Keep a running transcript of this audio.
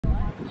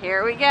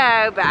Here we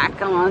go,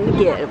 back on the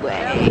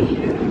getaway.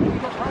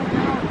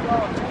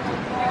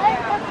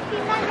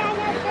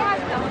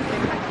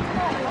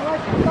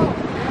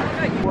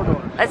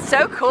 That's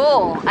so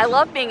cool. I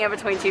love being in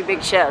between two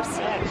big ships.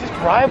 Yeah, it's just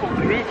rival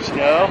groups, you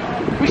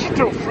know? We should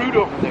throw fruit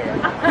over there.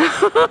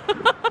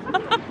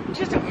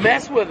 Just to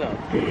mess with them.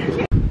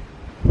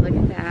 Look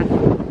at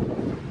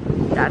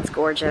that. That's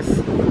gorgeous.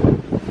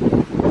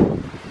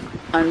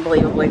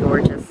 Unbelievably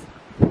gorgeous.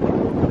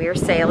 We are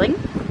sailing,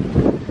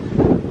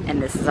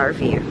 and this is our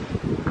view.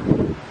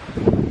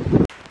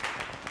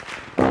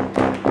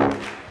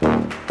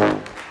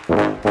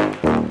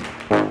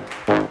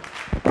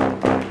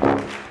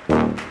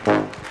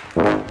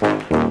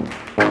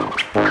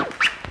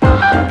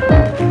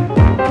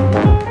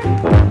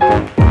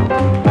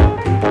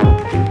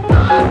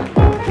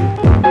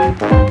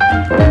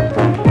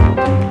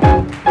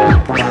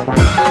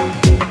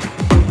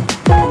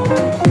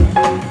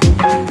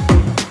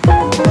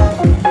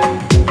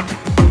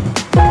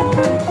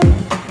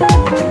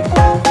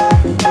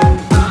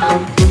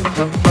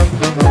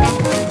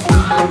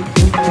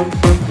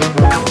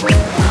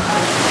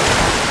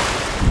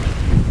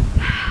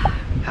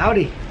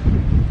 Howdy.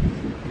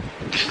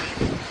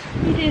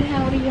 You did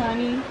howdy,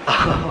 honey.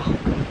 Oh.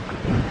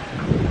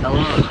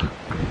 Hello.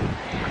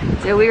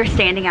 So we were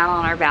standing out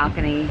on our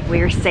balcony. We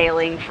were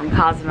sailing from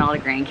Cozumel to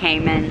Grand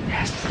Cayman.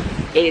 Yes.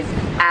 It is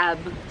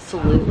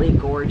absolutely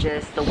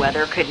gorgeous. The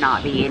weather could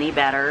not be any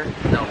better.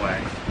 No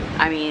way.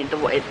 I mean,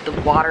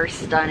 the water's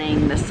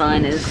stunning. The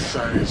sun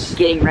is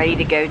getting ready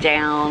to go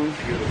down.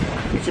 Beautiful.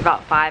 It's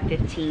about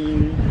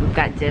 5:15. We've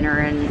got dinner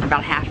in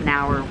about half an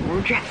hour.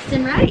 We're dressed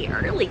and ready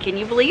early. Can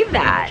you believe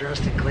that? We're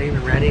dressed and clean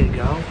and ready to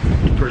go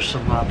for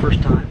some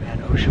first time at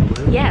Ocean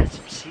Blue. Yes.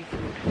 Some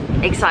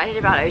seafood. Excited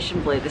about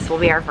Ocean Blue. This will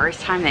be our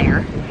first time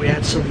there. We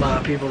had some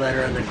people that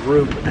are in the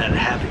group that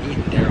have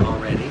eaten there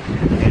already,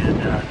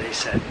 and they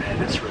said, man,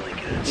 it's really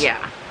good. So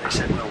Yeah. they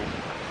said, well,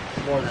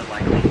 more than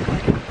likely,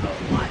 like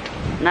a lot.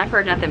 And I've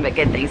heard nothing but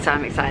good things, so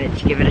I'm excited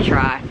to give it a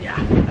try. Yeah,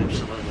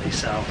 absolutely.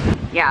 So,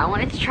 yeah, I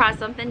wanted to try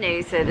something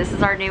new, so this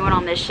is our new one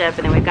on this ship,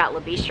 and then we've got La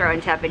Bistro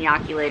and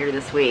Teppanyaki later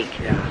this week.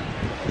 yeah,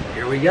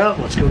 here we go.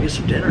 Let's go get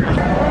some dinner.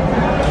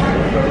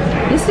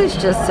 This is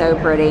just so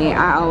pretty.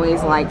 I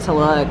always like to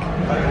look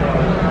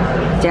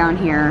down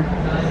here.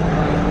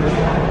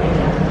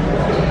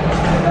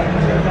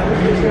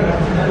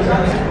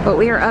 But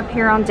we are up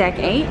here on deck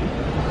 8,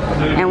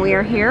 and we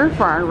are here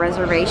for our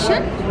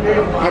reservation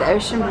at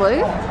Ocean Blue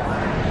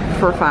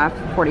for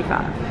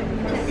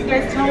 5:45. You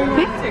guys tell them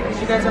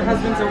because you guys are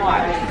husbands and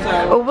wives. So.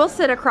 Well, we'll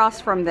sit across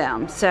from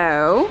them.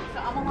 So,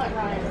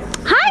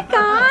 hi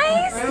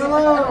guys.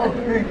 Hello.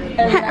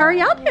 How are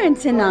y'all doing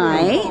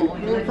tonight?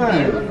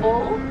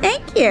 Beautiful.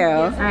 Thank you.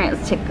 All right,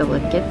 let's take a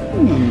look at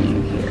the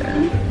menu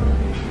here.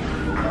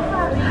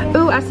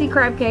 Ooh, I see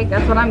crab cake.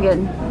 That's what I'm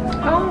getting.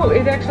 Oh,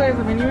 it actually has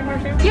a menu in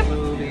here too? Yep.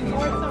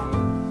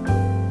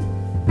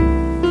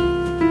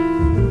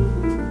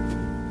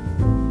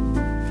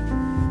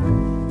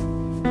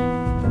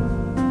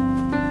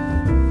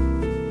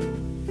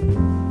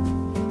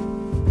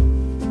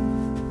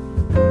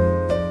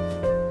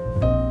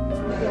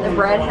 The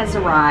bread has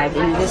arrived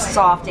and it is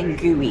soft and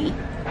gooey.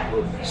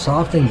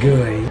 Soft and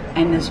gooey.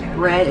 And this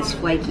bread is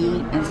flaky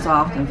and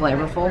soft and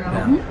flavorful.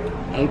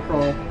 Yeah.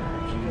 April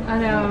I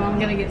know, I'm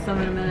gonna get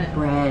some in a minute.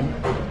 bread.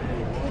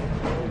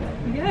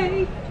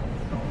 Yay!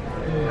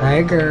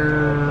 Hey,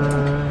 girl.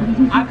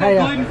 I've got Hey,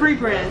 gluten-free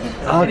bread.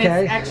 And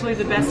Okay. it's actually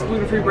the best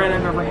gluten-free bread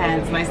I've ever had.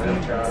 It's nice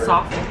and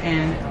soft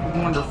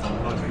and wonderful.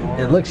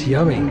 It looks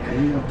yummy.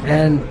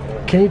 And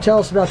can you tell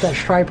us about that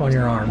stripe on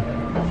your arm?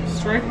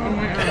 Stripe on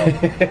my arm.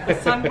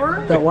 A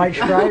sunburn? That white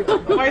stripe?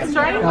 White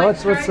stripe? Now,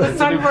 what's The the...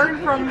 sunburn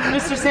from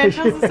Mr.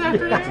 Sanchez this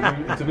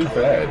afternoon? It's a new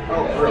fad.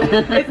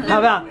 How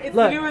about, It's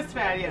look, the newest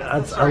fad, yes.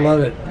 that's, That's I right. love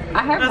it. I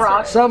have That's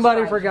brought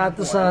Somebody forgot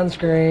the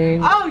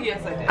sunscreen. Oh,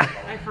 yes, I did.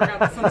 I forgot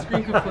the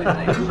sunscreen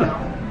completely.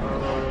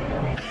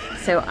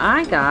 So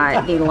I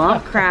got the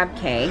lump crab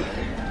cake,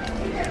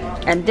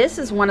 and this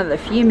is one of the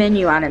few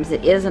menu items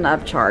that is an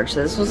upcharge.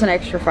 So this was an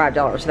extra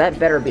 $5, so that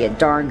better be a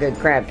darn good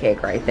crab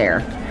cake right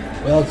there.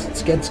 Well,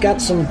 it's got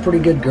some pretty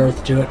good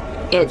girth to it.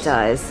 It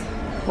does.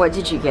 What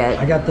did you I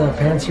get? got the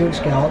pan-seared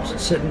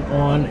scallops sitting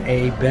on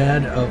a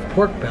bed of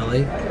pork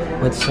belly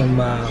with some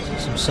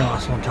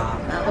sauce on top.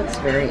 That looks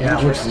very Yeah,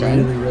 it looks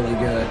interesting. really, really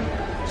good.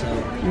 So,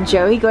 And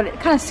Joey, what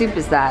kind of soup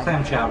is that?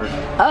 Clam chowder.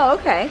 Oh,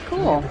 okay,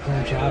 cool.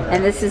 clam chowder.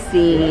 And this is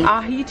the,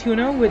 Ahi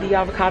tuna with the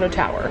avocado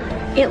tower.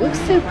 it looks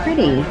so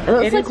pretty. It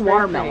looks It like is very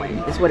watermelon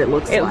is what it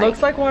looks It like.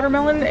 looks like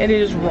watermelon. It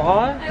is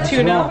raw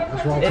tuna. raw.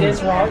 It's raw It tuna.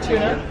 is raw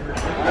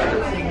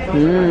tuna.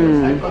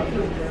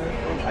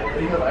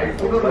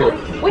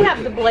 We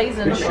have the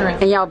blazing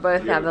shrimp. And y'all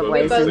both have the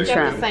We both blazing got the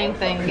shrimp. same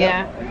thing,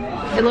 yeah.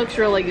 It looks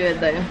really good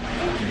though.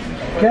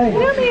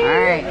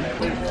 Okay.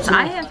 Alright. So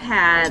I have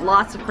had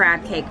lots of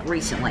crab cake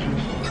recently.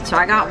 So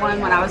I got one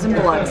when I was in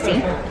Biloxi.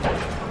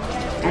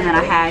 And then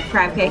I had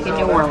crab cake in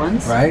New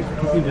Orleans. Right.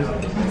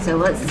 So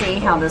let's see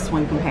how this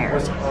one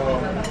compares.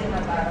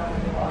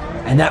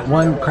 And that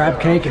one crab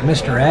cake at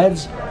Mr.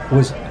 Ed's,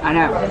 was I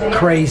know.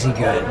 crazy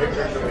good.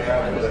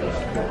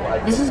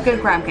 This is good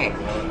crab cake.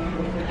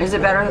 Is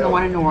it better than the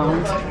one in New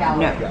Orleans?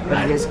 No,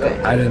 but it is good.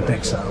 I didn't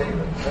think so.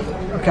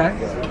 Okay.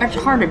 It's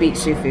hard to beat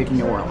seafood in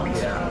New Orleans.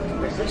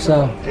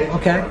 So,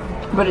 okay.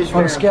 But it's On a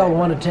very scale of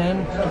 1 to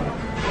 10,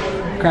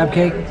 crab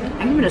cake,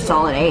 I give it a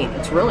solid 8.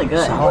 It's really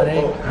good. solid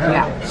 8. All right.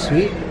 Yeah.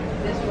 Sweet.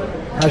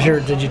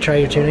 Did you try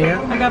your tuna yet?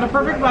 I got a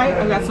perfect bite.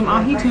 I got some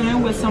ahi tuna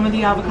with some of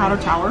the avocado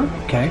tower.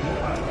 Okay.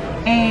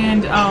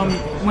 And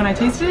when I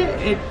tasted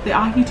it, the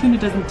ahi tuna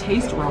doesn't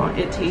taste raw.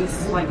 It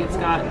tastes like it's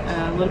got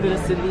a little bit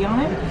of acidity on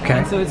it. Okay.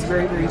 And so it's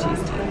very, very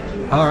tasty.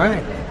 All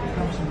right.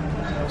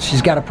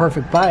 She's got a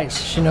perfect bite.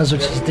 So she knows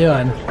what she's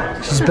doing.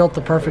 She's built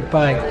the perfect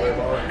bite.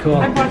 Cool.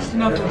 I've watched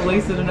enough of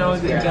Lisa to know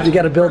that You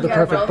got to build the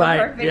perfect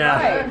bite.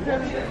 Yeah.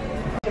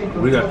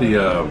 We got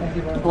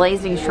the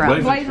Blazing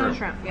shrimp. blazing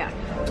shrimp. Yeah.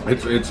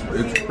 It's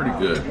pretty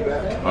good.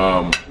 It's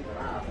got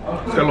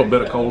a little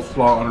bit of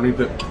coleslaw underneath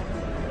it.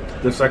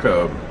 It's like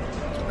a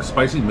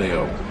spicy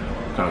mayo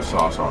kind of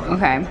sauce on it.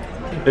 Okay.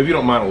 If you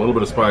don't mind a little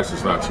bit of spice,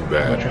 it's not too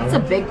bad. It's a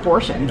big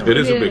portion. It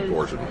is a big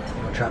portion.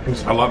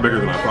 A lot bigger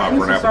than I thought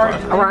for an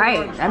appetizer. All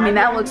right. I mean,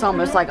 that looks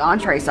almost like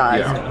entree size.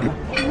 Yeah.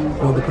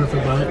 Build the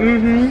perfect bite.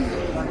 Mm-hmm.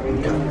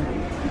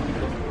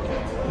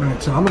 All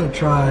right, so I'm going to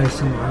try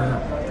some of her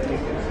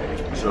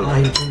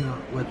ahi tuna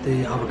with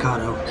the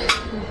avocado.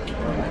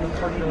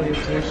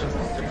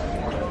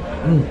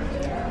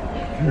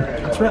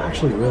 That's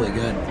actually really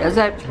good. Is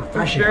it?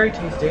 Refreshing. Very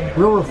tasty.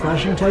 Real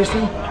refreshing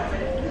tasting.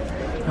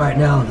 Right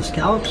now, the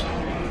scallops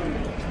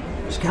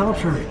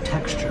are a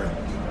texture.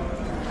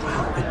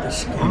 Wow, like the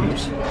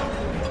scallops.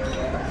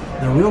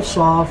 They're real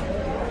soft.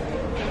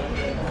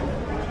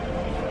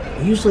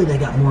 Usually they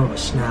got more of a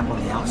snap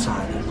on the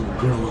outside. They will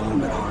grill a little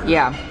bit harder.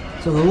 Yeah.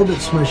 So they're a little bit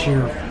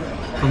smushier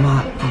for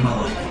my liking.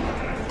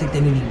 I think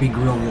they need to be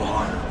grilled a little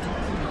harder.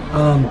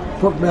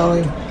 Pork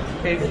belly.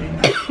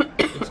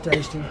 It's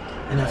tasty.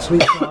 And that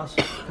sweet sauce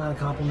kind of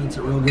complements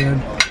it real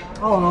good.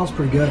 All in all, it's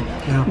pretty good.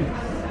 Yeah.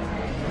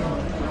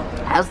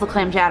 How's the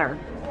clam chowder?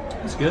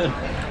 It's good.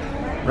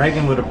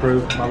 Reagan would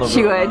approve. My little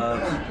She girl would.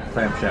 loves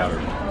clam chowder.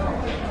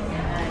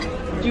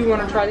 Do you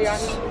want to try the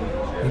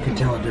ahi? You can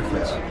tell a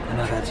difference.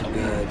 And I've had some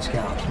good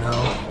scallops.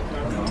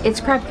 No. It's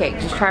crab cake.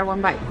 Just try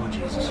one bite. Oh,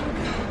 Jesus.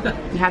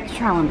 You have to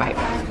try one bite.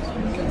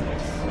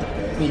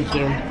 Thank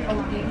you.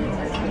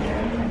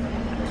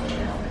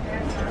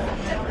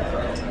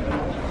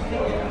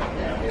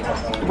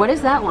 What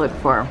does that look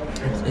for?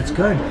 It's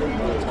good.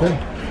 It's good.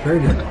 Very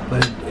good.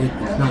 But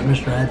it's not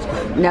Mr. Ed's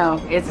good.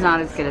 No, it's not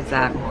as good as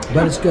that.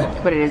 But it's good.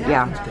 But it is,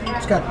 yeah.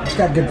 It's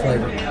got good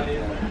flavor.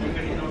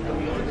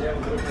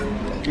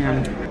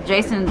 Yeah.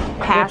 Jason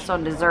passed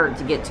on dessert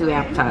to get 2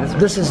 appetizers.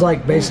 This is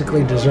like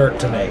basically dessert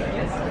to me.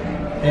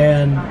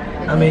 And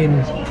I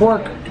mean,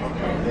 pork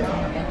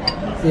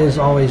is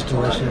always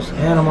delicious.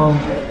 Animal,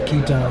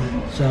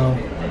 ketone, so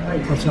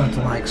what's not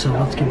to like? So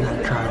let's give that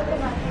a try.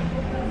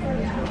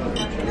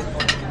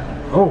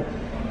 Oh.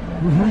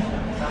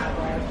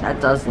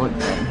 That does look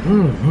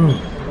good.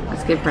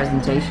 That's good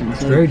presentation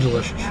too. Very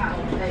delicious.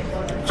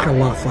 It's got a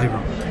lot of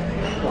flavor.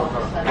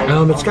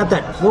 It's got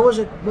that, what was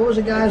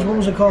it guys? What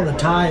was it called? The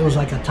Thai, it was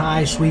like a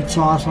Thai sweet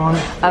sauce on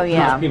it. Oh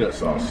yeah. Peanut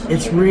sauce.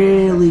 It's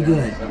really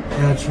good.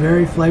 And it's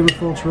very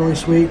flavorful, it's really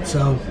sweet,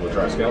 so, We'll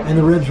try scallop. and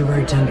the ribs are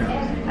very tender.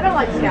 I don't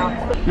like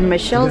scallops. And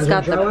Michelle's You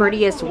guys got the enjoy it?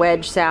 prettiest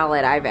wedge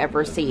salad I've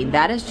ever seen.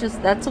 That's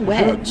a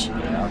wedge.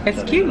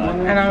 It's cute.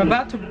 And I'm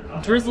about to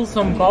drizzle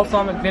some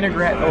balsamic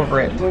vinaigrette over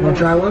it. Want to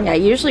try one? Yeah,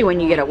 usually when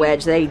you get a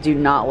wedge, they do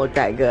not look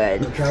that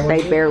good.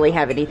 They barely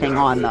have anything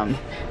on them.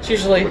 It's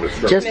usually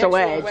Just a Natural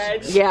wedge.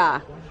 wedge. Yeah,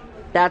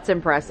 that's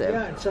impressive.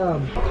 Yeah, it's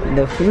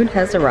The food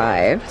has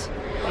arrived.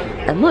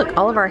 And look,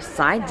 all of our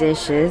side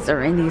dishes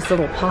are in these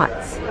little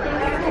pots.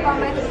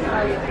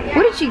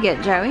 What did you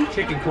get, Joey?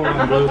 Chicken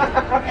cordon bleu.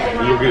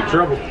 You'll get in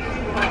trouble.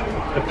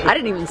 I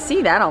didn't even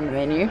see that on the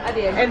menu.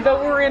 And though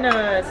we're in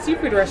a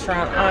seafood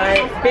restaurant,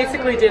 I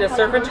basically did a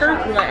surf and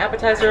turf for my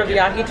appetizer of the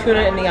ahi tuna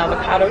and the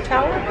avocado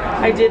tower.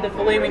 I did the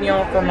filet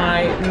mignon for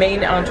my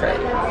main entree.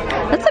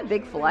 That's a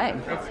big fillet.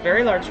 It's a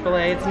very large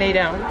filet. It's an 8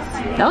 ounce.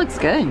 That looks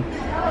good.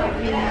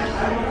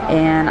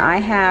 And I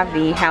have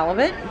the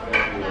halibut.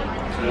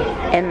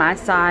 And my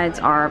sides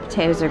are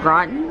potatoes au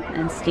gratin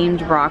and steamed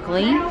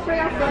broccoli.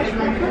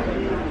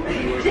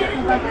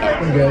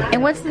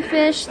 And what's the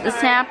fish? The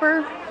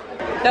snapper?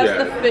 That's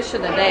Yeah. the fish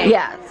of the day.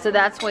 Yeah, so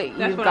that's what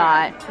you've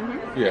got.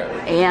 Yeah.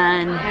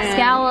 And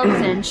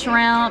scallops and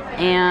shrimp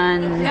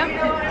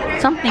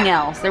and something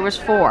else. There was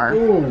 4.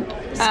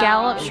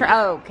 Scallops,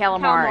 calamari.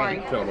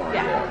 Calamari.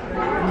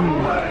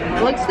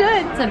 Yeah. Looks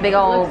good. It's a big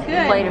old Looks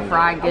good. plate of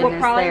fried We're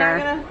goodness probably there.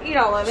 not gonna eat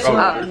all of it. Oh,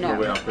 Oh, there's no. no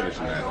way I'm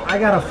finishing that. I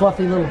got a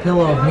fluffy little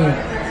pillow of meat.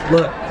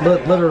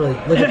 Look, literally,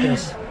 look at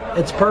this.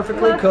 It's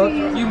perfectly cooked,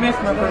 You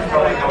missed my first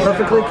bite.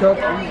 perfectly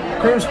cooked.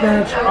 Cream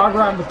spinach, au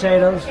gratin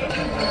potatoes.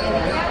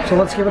 So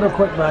let's give it a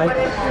quick bite.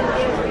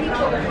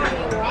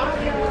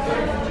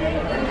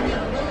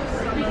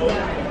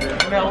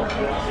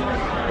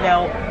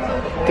 Melt.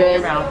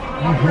 Good.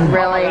 Mouth.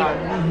 Really?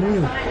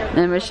 Mm-hmm.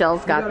 And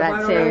Michelle's got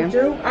that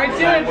too. I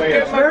did.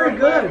 It's very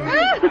good.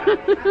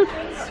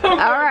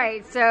 All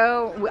right,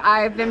 so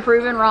I've been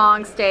proven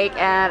wrong. Steak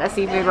at a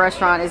seafood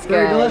restaurant is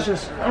Very good.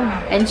 delicious.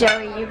 And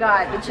Joey, you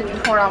got the chicken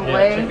cordon bleu.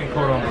 Yeah, chicken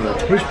cordon bleu.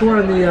 He's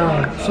pouring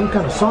the some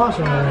kind of sauce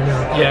on right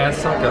now. Yeah,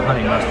 it's like a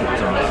honey mustard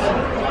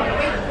sauce.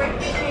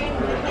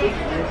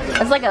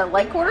 It's like a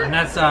leg quarter? And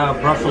that's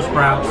Brussels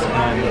sprouts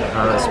and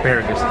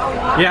asparagus.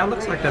 Yeah, it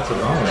looks like that's a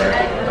bone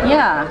there.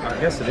 Yeah. I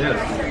guess it is.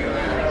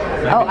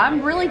 Oh,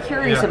 I'm really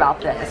curious Yeah.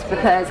 about this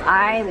because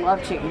I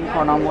love chicken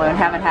cordon bleu and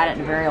haven't had it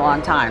in a very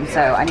long time.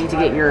 So I need to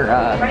get your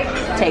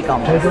take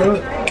on Take this. a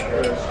look.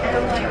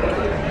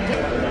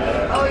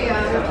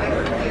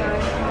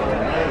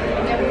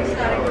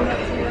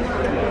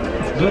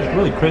 It's good. It's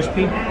really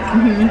crispy.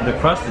 The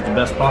crust is the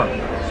best part.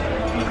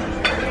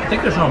 I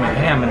think there's normally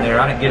ham in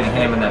there. I didn't get any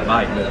ham in that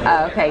bite, but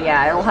Oh, okay,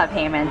 yeah, it'll have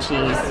ham and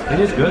cheese. it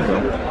is good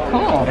though.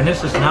 Cool. And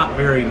this is not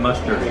very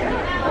mustardy.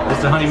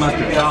 It's a honey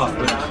mustard sauce,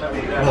 but it's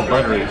a little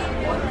buttery.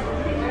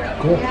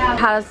 Cool.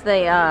 How's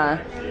the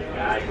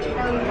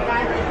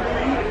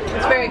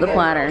It's very the good.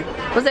 platter?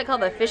 What's it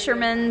called? The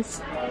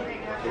fisherman's?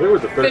 It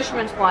was the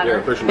Fisherman's platter.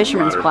 Yeah,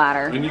 Fisherman's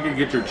platter. And you can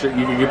get your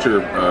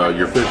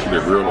your fish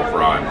either grilled or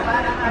fried.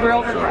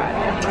 Grilled or So,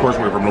 fried. of course,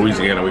 we're from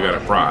Louisiana. We got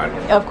it fried.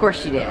 Of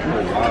course you did.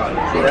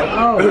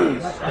 Oh,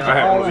 I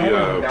had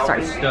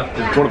Sorry.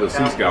 one of the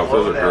sea scallops.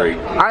 Those are great.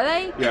 Are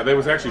they? Yeah, they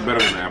was actually better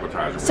than the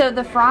appetizer. So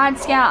the fried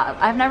scallop,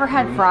 I've never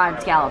had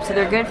fried scallops, so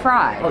they're good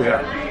fried. Oh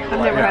yeah. I've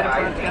never had a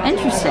fried scallop.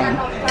 Interesting.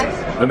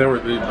 And they were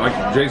like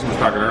Jason was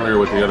talking earlier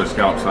with the other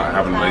scallops not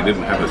having. They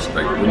didn't have this.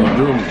 Like, when you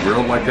do them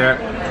grilled like that.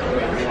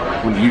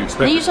 When you expect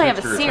They usually have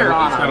a texture, it's sear got-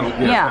 on it's got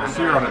them. a- Yeah. It's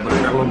got a sear on it, but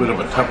it's got a little bit of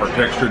a tougher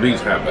texture. These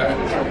have that.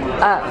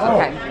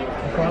 Okay.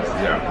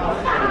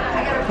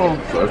 Yeah. Cool.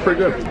 So it's pretty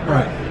good.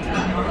 right.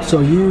 So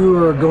you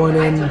are going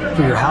in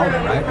for your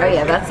halibut, right? Oh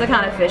yeah, that's the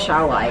kind of fish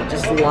I like.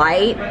 Just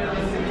light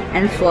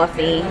and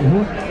fluffy.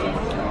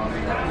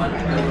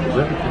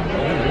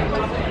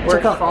 Where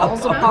It's it like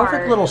falls a apart.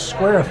 perfect little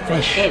square of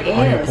fish It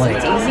on your is. plate.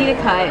 It's easy to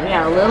cut.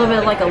 Yeah, a little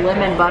bit like a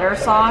lemon butter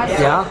sauce.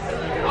 Yeah.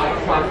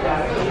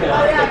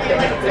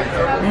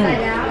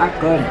 That's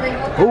good.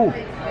 Ooh.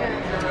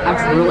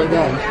 That's really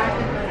good.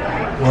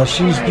 Well,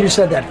 you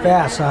said that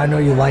fast, so I know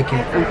you like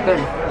it. That's good.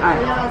 All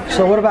right.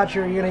 So what about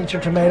you gonna eat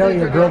your tomato,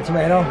 your grilled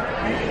tomato?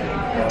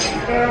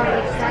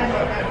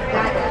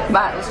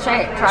 But let's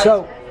try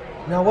So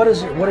now what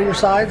is it? What are your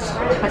sides?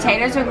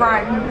 potatoes au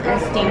gratin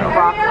and steamed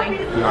broccoli.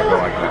 You're not gonna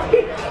like that.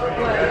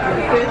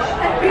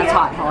 That's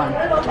hot. Hold on.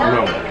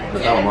 No, the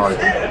calamari.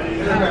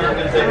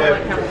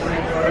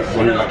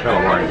 What do you like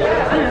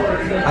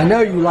calamari? I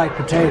know you like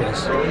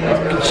potatoes.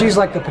 She's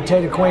like the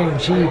potato queen.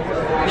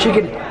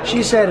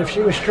 She said if she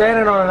was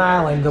stranded on an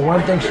island, the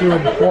one thing she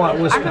would want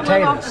was I can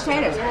live off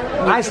potatoes.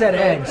 potatoes. I said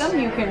eggs. Them,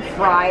 you can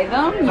fry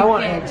them. You I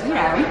want can, eggs. You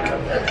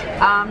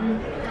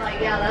know.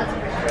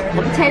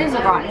 The potatoes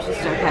au gratin is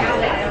just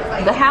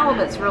okay. The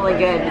halibut's really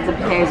good, but the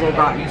potatoes au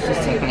gratin is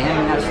just okay. I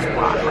mean, that's just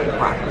broccoli.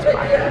 Broccoli's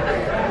broccoli.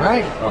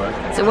 Right.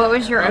 So what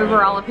was your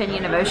overall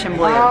opinion of Ocean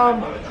Blue?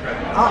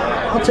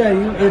 I'll tell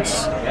you, it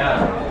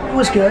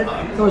was good.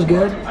 It was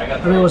good.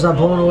 I mean, was I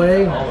blown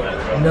away?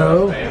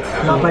 No,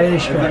 not by any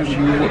stretch.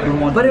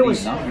 But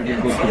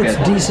it's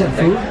decent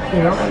food,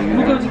 you know.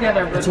 We go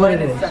together. That's what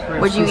it is.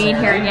 Would you eat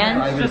here again?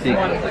 Just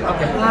one.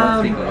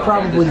 Okay.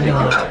 Probably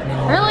not.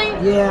 No. Really?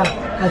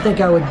 Yeah, I think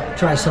I would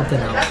try something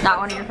else. Not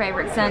one of your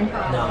favorites then?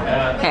 No.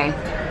 Okay.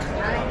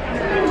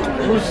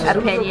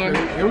 Opinion.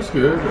 It was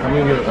good. I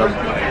mean,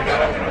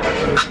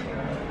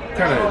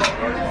 kind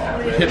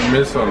of hit and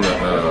miss on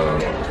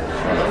the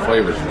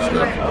flavors and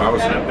stuff.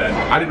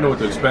 I didn't know what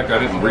to expect. I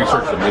didn't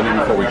research the menu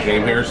before we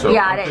came here, so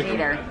Yeah, I I'm didn't thinking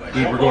either.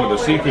 We were going to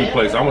the seafood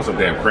place. I want some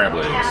damn crab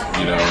legs,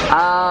 you know.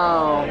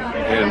 Oh,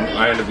 And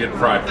I ended up getting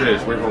fried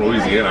fish. We're from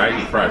Louisiana.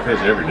 I eat fried fish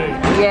every day.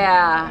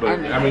 yeah. But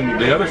And I mean,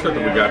 the other stuff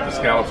that we got, the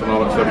scallops and all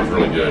that stuff, was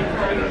really good.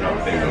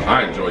 You know,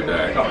 I enjoyed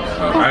that.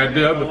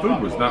 The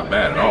food was not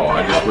bad at all.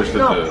 I just wish that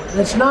No,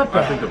 it's not I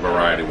bad. think the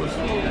variety was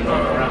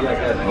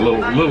a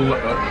little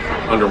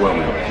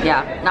underwhelming.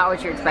 yeah, not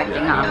what you're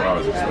expecting, Not what huh? I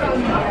was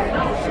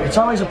expecting. It's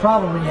always a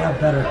problem when you have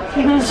better.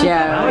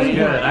 Joe.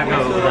 Good. I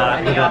go with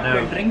that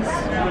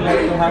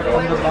no.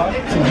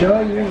 So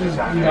Joe, you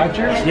like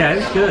yours? Yeah,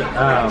 it's good.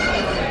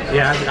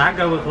 Yeah, I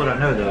go with what I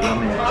know though. I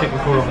mean, chicken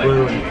cordon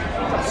bleu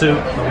and soup.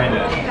 I mean,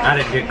 I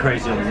didn't get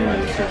crazy on the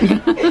menu. So.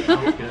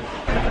 That was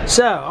good.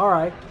 So, all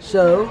right.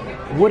 So,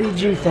 what did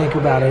you think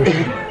about it?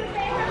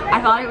 I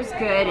thought it was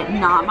good.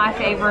 Not my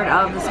favorite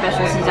of the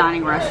specialty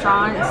dining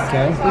restaurants.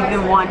 Okay. We've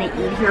been wanting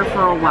to eat here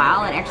for a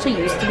while. It actually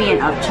used to be an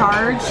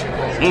upcharge,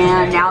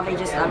 and now they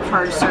just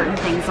upcharge certain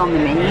things on the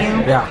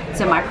menu. Yeah.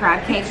 So my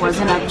crab cake was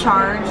an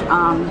upcharge.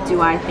 Do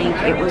I think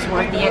it was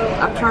worth the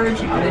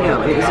upcharge?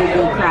 No, it was a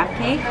good crab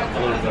cake,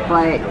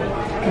 but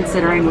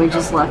considering we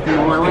just left New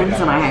Orleans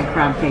and I had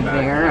crab cake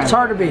there. It's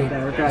hard to beat.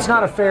 It's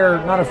not a fair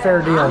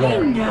deal I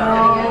there.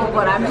 know,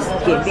 but I'm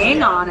just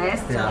being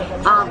honest.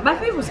 Yeah. My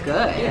food was good.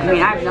 I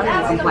mean, I have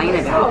nothing to complain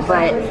about,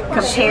 but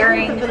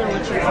comparing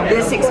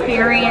this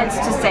experience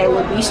to, say,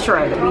 Le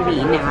Bistro that we've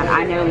eaten at,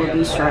 I know Le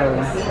Bistro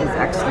is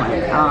excellent.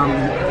 I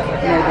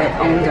know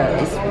that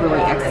Onda is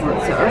really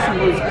excellent. So Ocean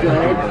Blue is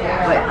good,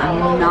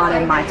 but not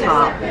in my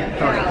top 3.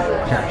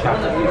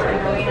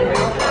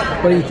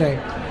 What do you think?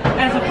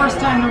 As a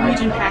first-time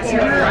Norwegian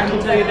passenger, I can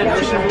tell you that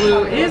Ocean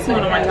Blue is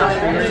one of my top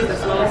favorites,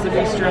 as well as the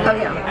Bistro. Oh,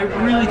 yeah. I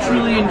really,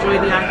 truly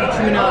enjoyed the ahi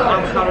tuna,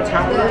 avocado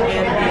tower,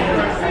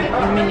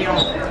 and the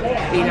mignon.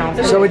 You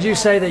know, So would you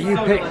say that you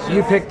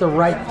picked the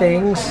right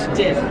things?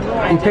 did.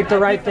 You picked the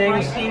right The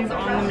right things things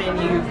on the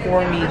menu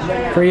for me.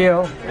 for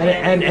you,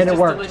 and it Just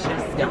worked.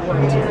 delicious.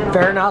 Yeah.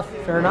 Fair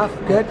enough.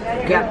 Good.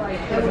 Yeah.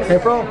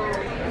 April?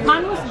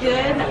 Mine was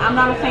good. I'm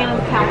not a fan of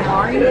the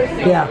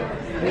calamari. Yeah.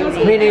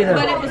 Me neither.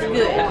 But it was good.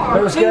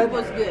 It was Food good?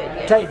 was good.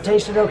 Yeah.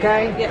 Tasted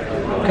okay? Yeah.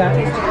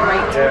 Okay.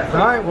 Great.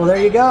 All right. Well, there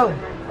you go.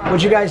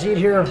 Would you guys eat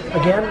here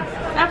again?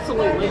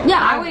 Absolutely. Yeah,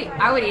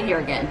 I would eat here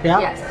again. Yeah?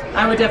 Yes.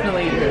 I would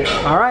definitely eat it.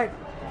 All right.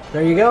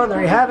 There you go. And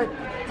there you have it.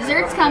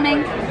 Dessert's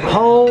coming.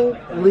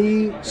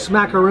 Holy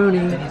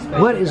smackaroonie.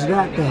 What is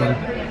that thing?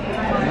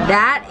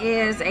 That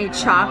is a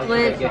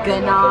chocolate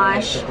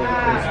ganache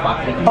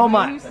Oh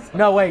my.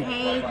 No, wait.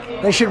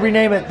 cake. They should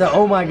rename it the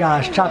Oh My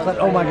Gosh. Chocolate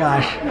Oh My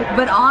Gosh.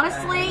 But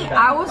honestly,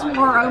 I was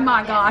more oh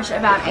my gosh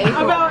about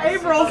April. About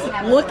April's.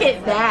 Look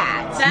at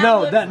that.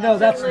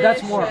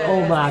 That's more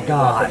Oh My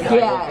God.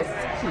 Yes.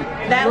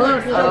 That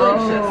looks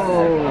delicious.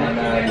 Oh.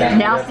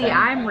 Now see,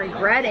 I'm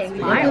regretting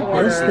my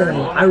order. This thing.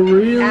 I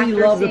really after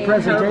love the seeing her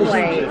presentation.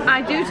 plate.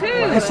 I do too.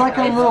 It's like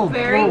a little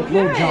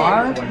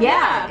jar.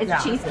 Yeah,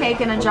 it's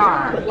cheesecake in a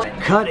jar.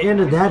 Cut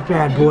into that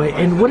bad boy.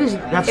 And what is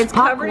it? That's It's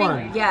popcorn.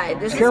 covered in, yeah,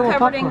 this is Caramel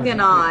covered in popcorn.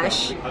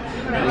 ganache.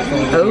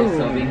 Oh,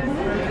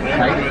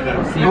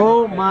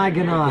 Oh my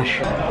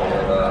ganache.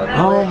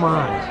 Oh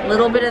my.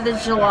 little bit of the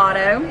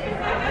gelato.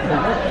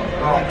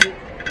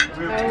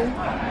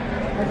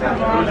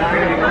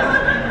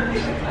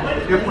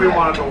 If we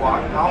wanted to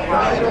walk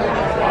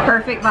out.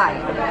 Perfect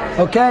bite.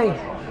 Okay.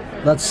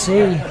 Let's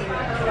see.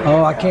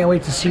 Oh, I can't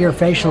wait to see your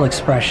facial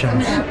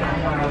expressions.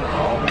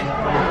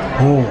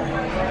 Oh.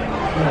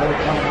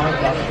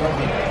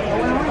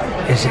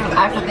 Is it?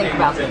 I have to think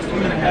about this.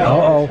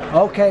 Uh-oh.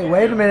 Okay,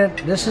 wait a minute.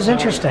 This is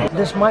interesting.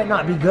 This might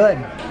not be good.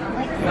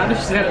 Now that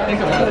she's got to think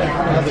about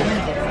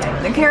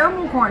it. The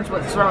caramel corn's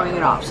what's throwing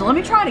it off. So let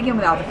me try it again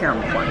without the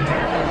caramel corn.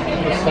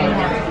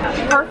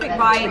 Perfect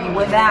bite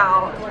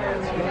without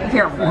the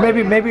caramel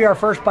corn. Maybe our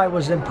first bite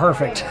was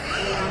imperfect.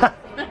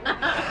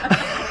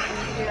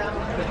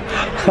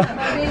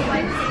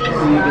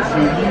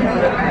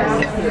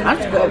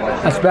 That's good.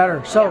 That's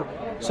better. So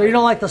you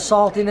don't like the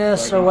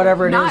saltiness or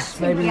whatever it Not is?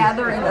 Maybe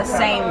together in the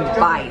same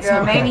bite.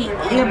 So maybe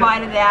eat a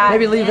bite of that.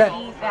 maybe leave then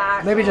that. eat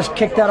that. Maybe just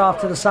kick that off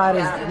to the side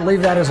and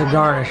leave that as a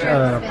garnish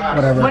or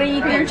whatever. What do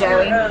you think,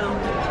 Joey?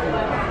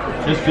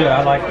 Just good.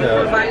 I like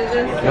the,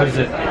 what is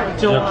it?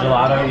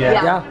 Gelato? Yeah.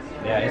 Yeah.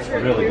 Yeah, it's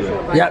really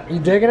good. Yep. You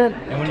digging it?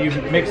 And when you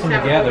mix them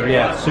together,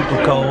 yeah, it's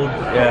super cold.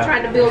 Yeah.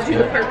 Trying to build you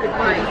the perfect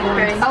bite,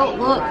 okay? Oh,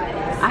 look.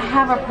 I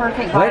have a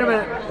perfect bite. Wait a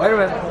minute. Wait a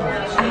minute.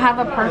 I have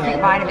a perfect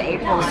bite of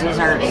April's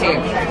dessert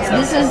too. So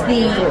this is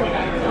the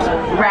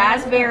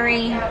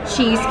raspberry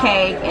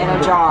cheesecake in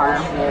a jar.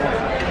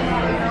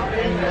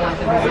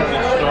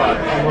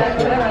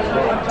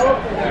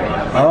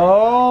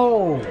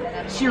 Oh.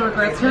 She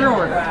regrets her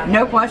order.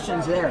 No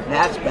questions there.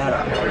 That's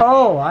better.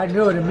 Oh, I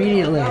knew it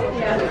immediately.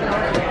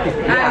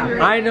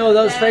 I know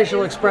those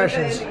facial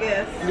expressions.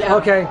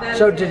 Okay,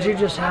 so did you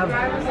just have?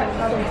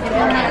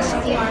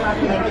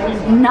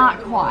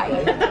 Not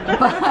quite,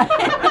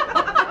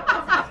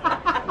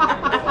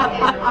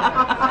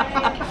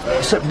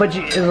 But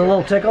is it a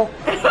little tickle?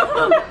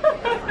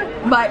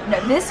 but no,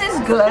 this is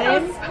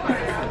good.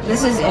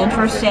 This is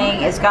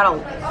interesting. It's got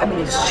I mean,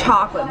 it's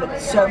chocolate, but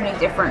so many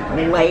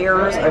different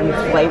layers and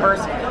flavors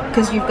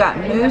because you've got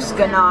mousse,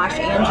 ganache,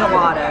 and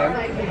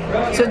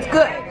gelato. So it's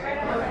good.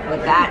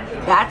 But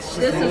that's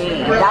just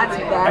me. That's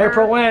better.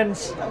 April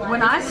wins.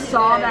 When I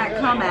saw that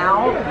come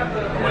out,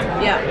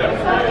 Yeah.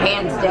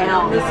 hands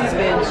down. This is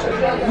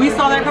good. We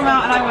saw that come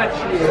out and I went,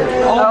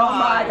 Oh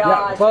my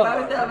gosh. Well,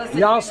 both of us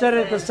y'all said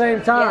it at the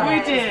same time. We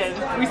did.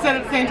 We said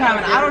at the same time,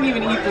 and I don't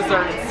even eat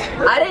desserts.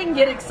 I didn't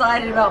get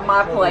excited about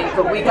my plate,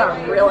 but we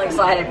got real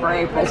excited for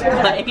April's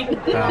plate.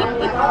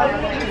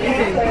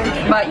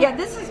 But yeah,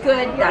 this is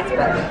good. That's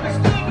better.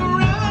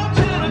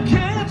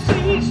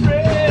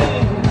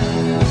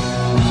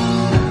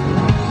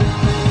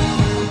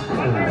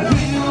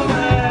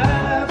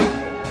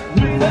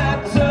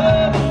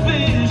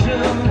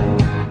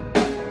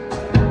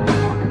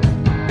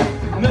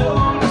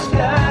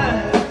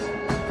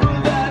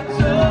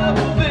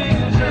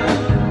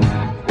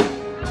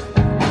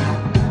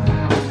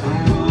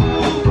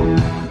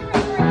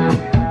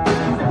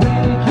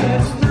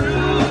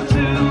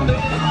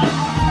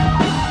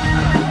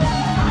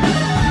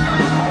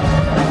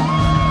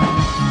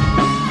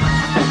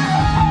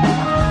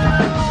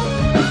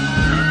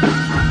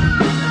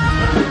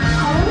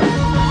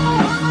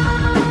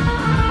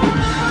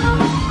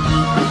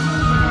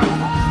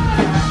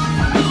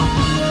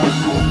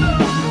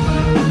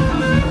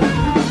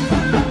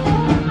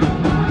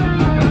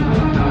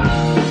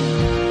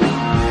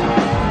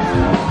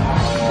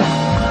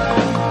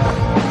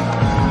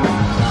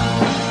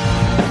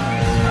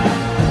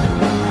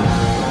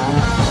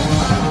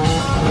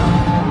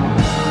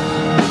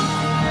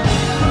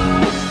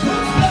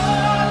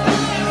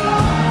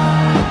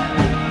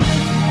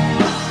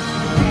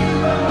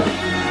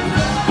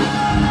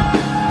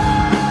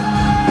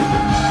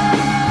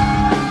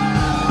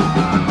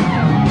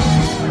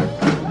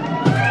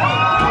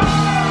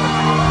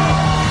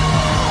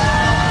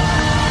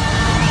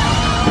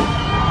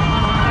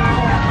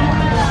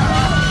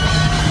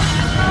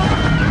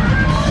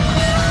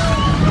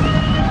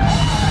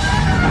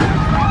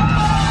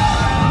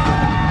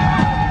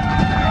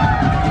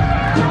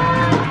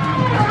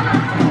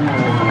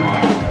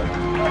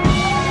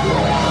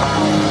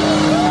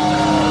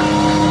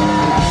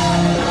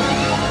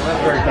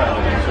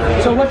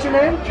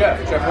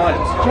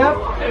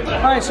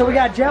 All right, so we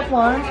got Jeff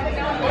Lund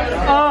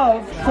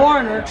of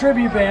Foreigner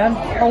Tribute Band,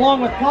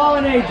 along with Paul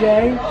and AJ,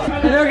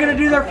 and they're gonna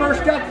do their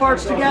first duck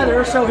farts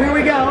together. So here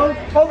we go.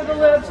 Over the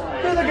lips,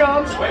 through the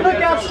gums, look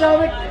out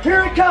stomach,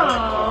 here it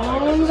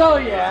comes. Oh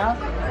yeah.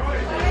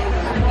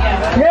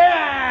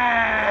 Yeah!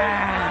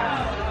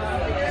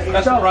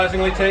 That's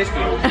surprisingly tasty.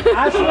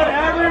 That's what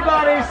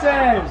everybody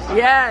says.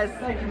 Yes.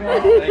 Thank you,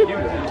 man. Thank you.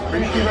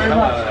 Thank you very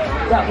much.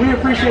 Yeah, we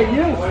appreciate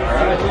you.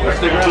 Let's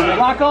stick around.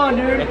 Rock on,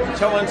 dude.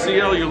 Tell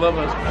NCL you love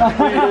us.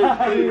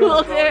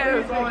 Will do.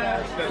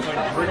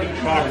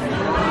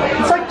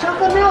 It's like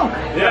chocolate milk.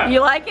 Yeah. You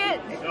like it?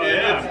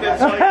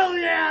 It's like, Hell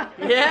yeah!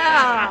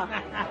 Yeah.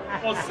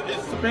 well,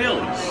 it's the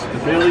Baileys. The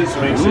Baileys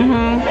makes it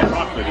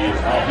chocolatey as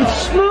hell. It's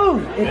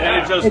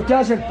smooth. It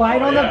doesn't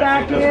bite on the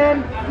back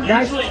end.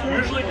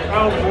 Usually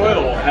Crown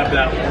Royal will have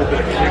that little bit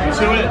of kick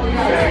to it,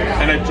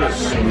 and it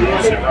just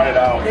smooths it right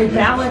out. They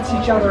balance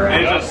each other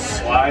And it out. just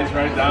slides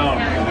right down.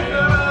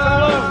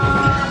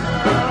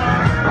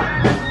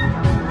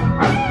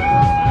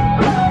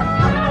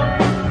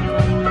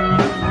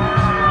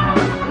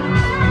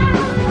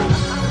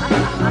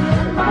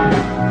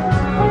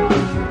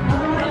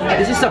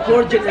 This is a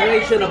 4th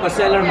generation of a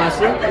cellar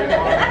master.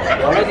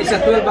 Alright, it's a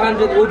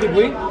 1200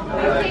 ODB.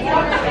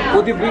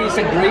 ODB is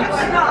a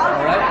grapes.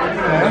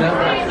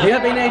 Alright. Do you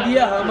have any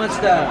idea how much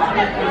the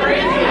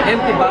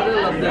empty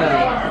bottle of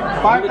the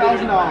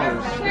 $5,000.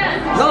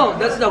 No,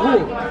 that's the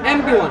whole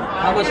empty one.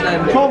 How much the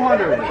empty?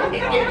 $1,200.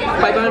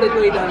 500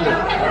 to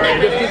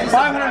 800. This is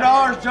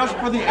 $500 just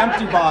for the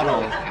empty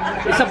bottle.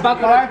 it's a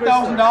baccarat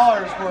crystal.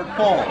 $5,000 for it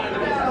full.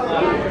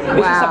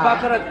 This is a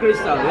baccarat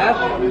crystal, yeah?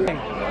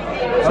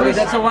 Okay,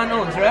 that's a 1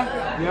 ounce, right?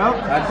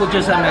 Yep. I'll put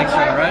you some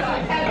extra, alright?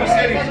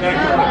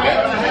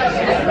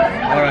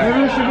 Alright. Maybe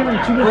we should give him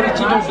two Put it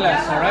different in your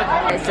glass,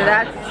 alright? Okay, so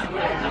that's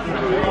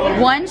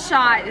one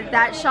shot.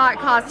 That shot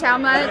cost how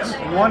much?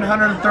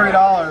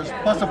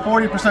 $130 plus a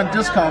 40%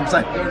 discount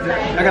because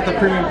I got the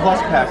Premium Plus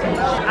package.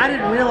 I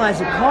didn't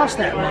realize it cost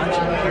that much.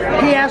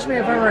 He asked me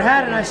if I ever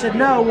had it, and I said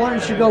no. Why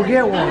don't you go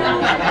get one?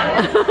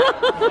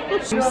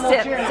 Sip,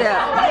 sip. To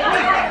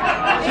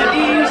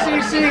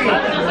EECC.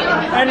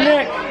 And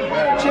Nick,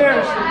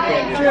 cheers.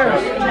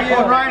 Cheers.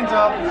 Oh, Ryan's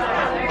up.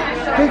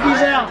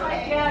 Pinkies out.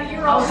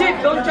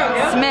 Sip, don't chug,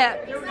 yeah?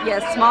 Smith.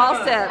 Yes, small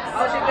sips.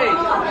 How's it taste?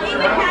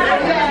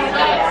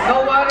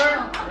 No water?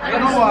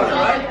 No water.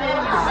 Right?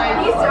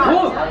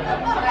 Woo!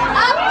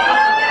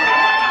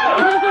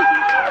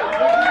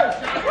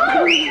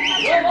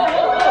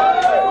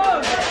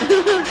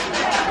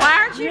 Why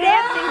aren't you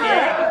dancing,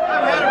 Nick?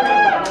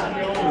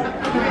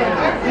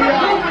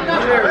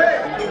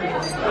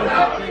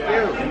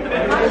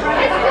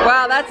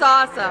 Wow, that's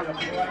awesome.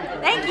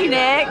 Thank you,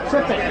 Nick.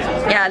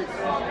 Yeah.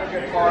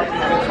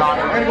 I'm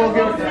gonna go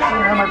get it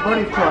and have my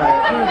buddy try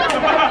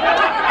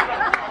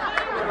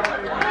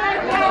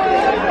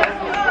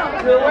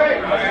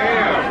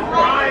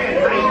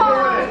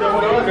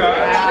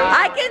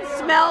I can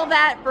smell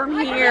that from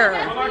here.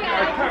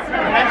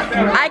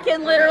 I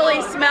can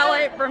literally smell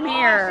it from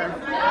here.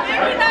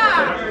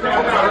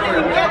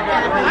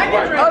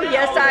 Oh,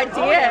 yes, I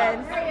did.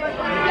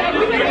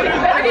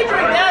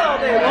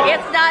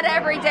 It's not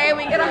every day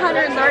we get a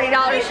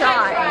 $130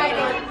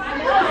 shot.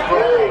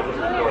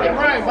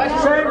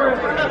 Savor it.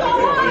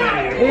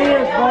 He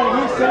is,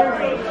 buddy. He's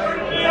savoring.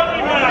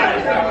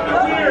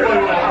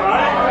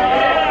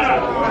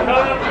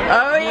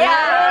 Oh,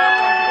 yeah.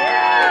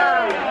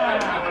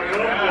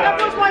 That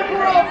was my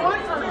girl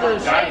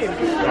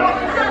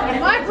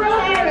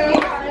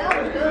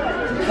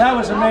That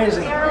was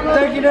amazing.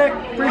 Thank you, Nick.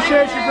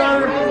 Appreciate you,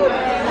 brother.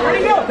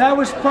 That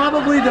was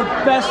probably the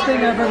best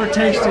thing I've ever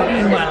tasted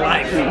in my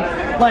life.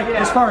 Like,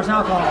 as far as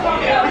alcohol.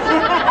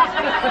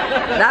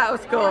 That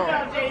was cool.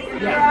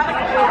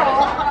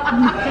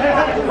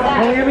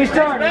 Don't get me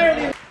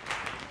started.